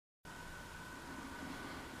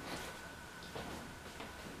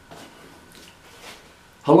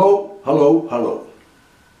Hello, hello, hello.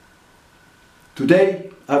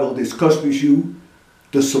 Today I will discuss with you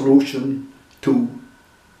the solution to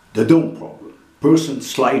the dome problem. Person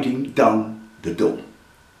sliding down the dome.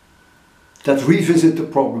 Let's revisit the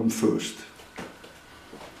problem first.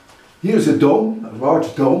 Here's a dome, a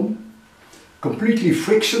large dome, completely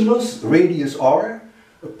frictionless, radius r.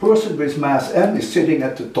 A person with mass m is sitting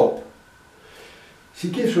at the top. She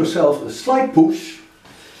gives herself a slight push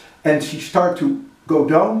and she starts to go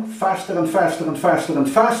down faster and faster and faster and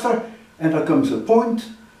faster, and there comes a point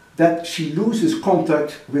that she loses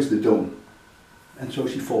contact with the dome, and so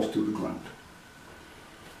she falls to the ground.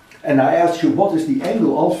 And I ask you, what is the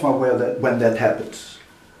angle alpha when that happens?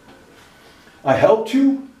 I helped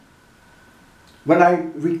you when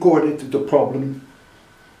I recorded the problem.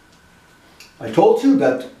 I told you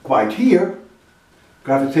that quite here,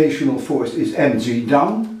 gravitational force is mg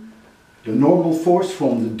down. The normal force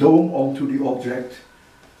from the dome onto the object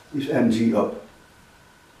is mg up.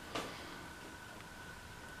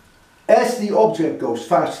 As the object goes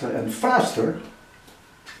faster and faster,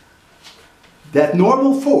 that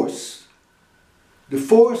normal force, the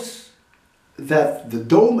force that the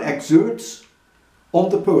dome exerts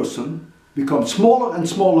on the person, becomes smaller and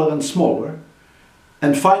smaller and smaller,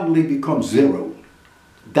 and finally becomes zero.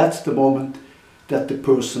 That's the moment that the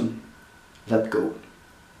person let go.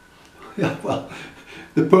 Yeah, well,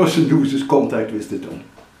 the person loses contact with the dome.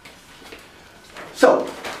 So,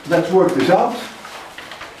 let's work this out.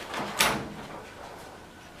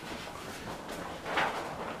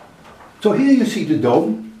 So here you see the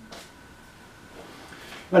dome.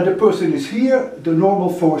 When the person is here, the normal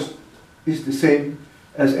force is the same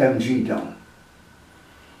as mg down.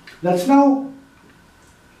 Let's now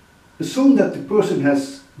assume that the person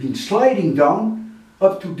has been sliding down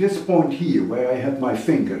up to this point here, where I have my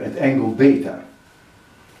finger at angle beta.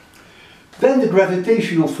 Then the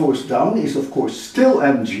gravitational force down is of course still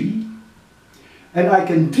mg, and I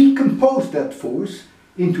can decompose that force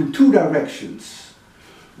into two directions.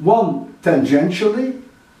 One tangentially,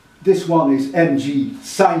 this one is mg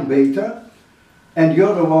sine beta, and the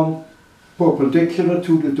other one perpendicular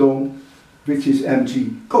to the dome, which is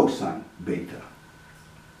mg cosine beta.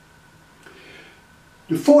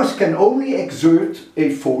 The force can only exert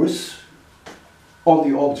a force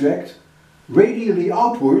on the object radially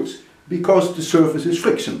outwards because the surface is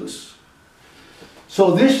frictionless.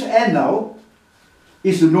 So this n now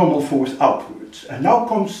is the normal force outwards. And now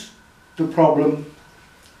comes the problem,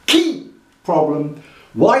 key problem.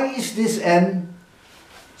 Why is this n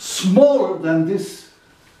smaller than this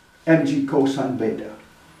mg cosine beta?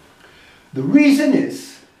 The reason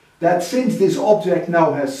is that since this object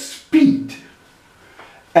now has speed,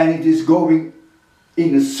 and it is going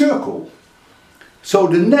in a circle, so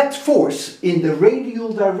the net force in the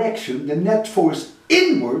radial direction, the net force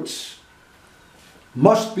inwards,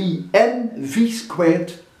 must be mv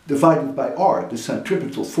squared divided by r, the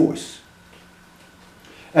centripetal force.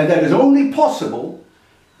 And that is only possible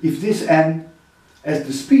if this n, as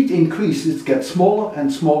the speed increases, gets smaller and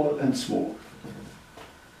smaller and smaller.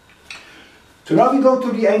 So now we go to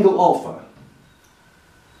the angle alpha.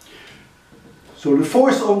 So the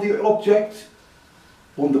force on the object,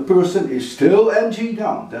 on the person, is still mg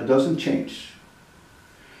down. That doesn't change.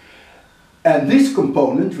 And this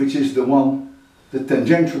component, which is the one, the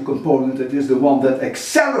tangential component, that is the one that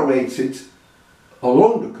accelerates it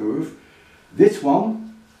along the curve, this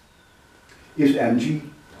one is mg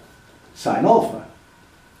sine alpha.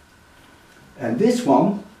 And this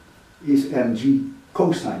one is mg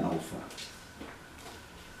cosine alpha.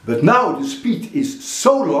 But now the speed is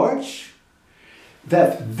so large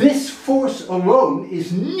that this force alone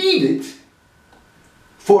is needed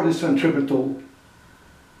for the centripetal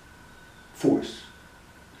force.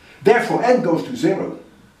 Therefore n goes to 0.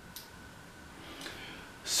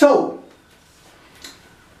 So,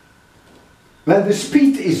 when the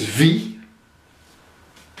speed is v,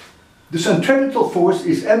 the centripetal force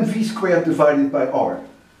is mv squared divided by r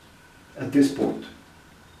at this point.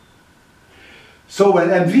 So when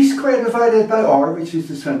mv squared divided by r, which is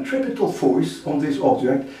the centripetal force on this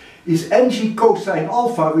object, is mg cosine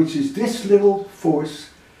alpha, which is this little force,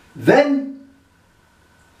 then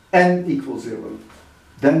n equals 0.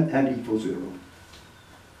 Then n equals 0.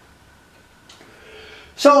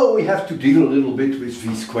 So we have to deal a little bit with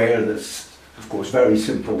v squared. That's of course very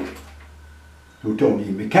simple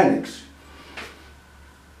Newtonian mechanics.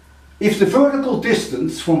 If the vertical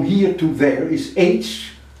distance from here to there is h,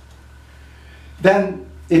 then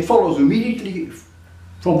it follows immediately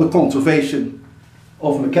from the conservation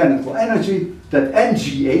of mechanical energy that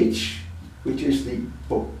mgh, which is the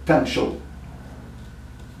potential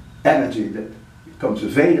energy that becomes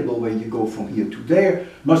available when you go from here to there,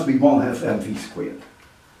 must be 1/2 mv squared.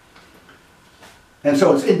 And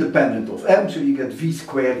so it's independent of m, so you get v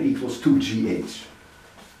squared equals 2gh.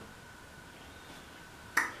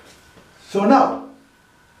 So now,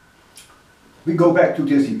 we go back to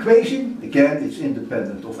this equation. Again, it's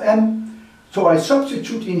independent of m. So I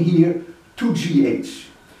substitute in here 2gh.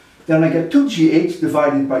 Then I get 2gh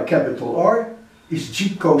divided by capital R is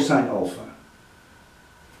g cosine alpha.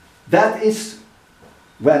 That is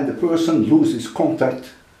when the person loses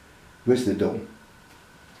contact with the dome.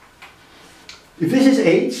 If this is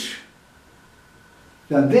h,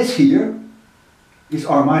 then this here is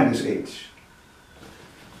r minus h.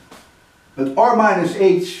 But r minus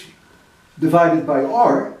h divided by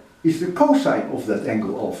r is the cosine of that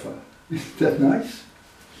angle alpha. Isn't that nice?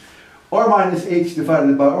 R minus h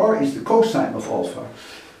divided by r is the cosine of alpha.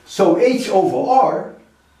 So h over r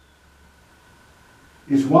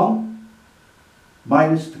is 1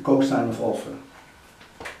 minus the cosine of alpha.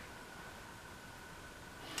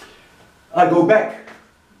 I go back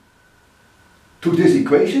to this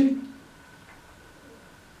equation.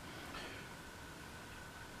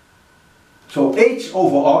 So h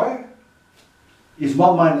over r is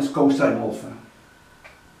 1 minus cosine alpha.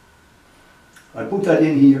 I put that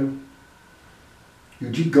in here,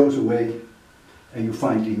 your g goes away, and you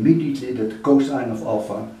find immediately that the cosine of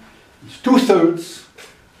alpha is 2/3,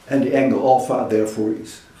 and the angle alpha therefore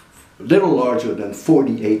is a little larger than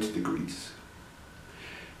 48 degrees.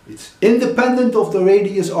 It's independent of the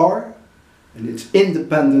radius r, and it's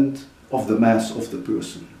independent of the mass of the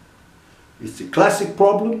person. It's a classic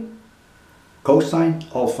problem. Cosine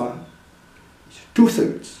alpha is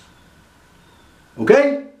 2/3.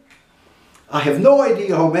 Okay? I have no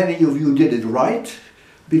idea how many of you did it right,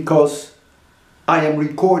 because I am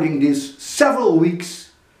recording this several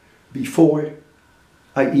weeks before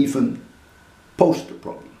I even post the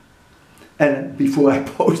problem, and before I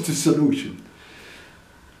post the solution.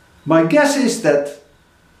 My guess is that,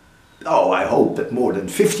 I hope that more than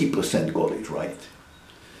 50% got it right.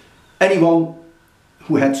 Anyone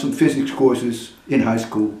who had some physics courses in high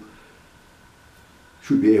school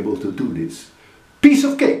should be able to do this. Piece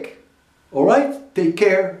of cake. All right? Take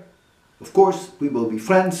care. Of course, we will be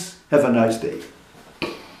friends. Have a nice day.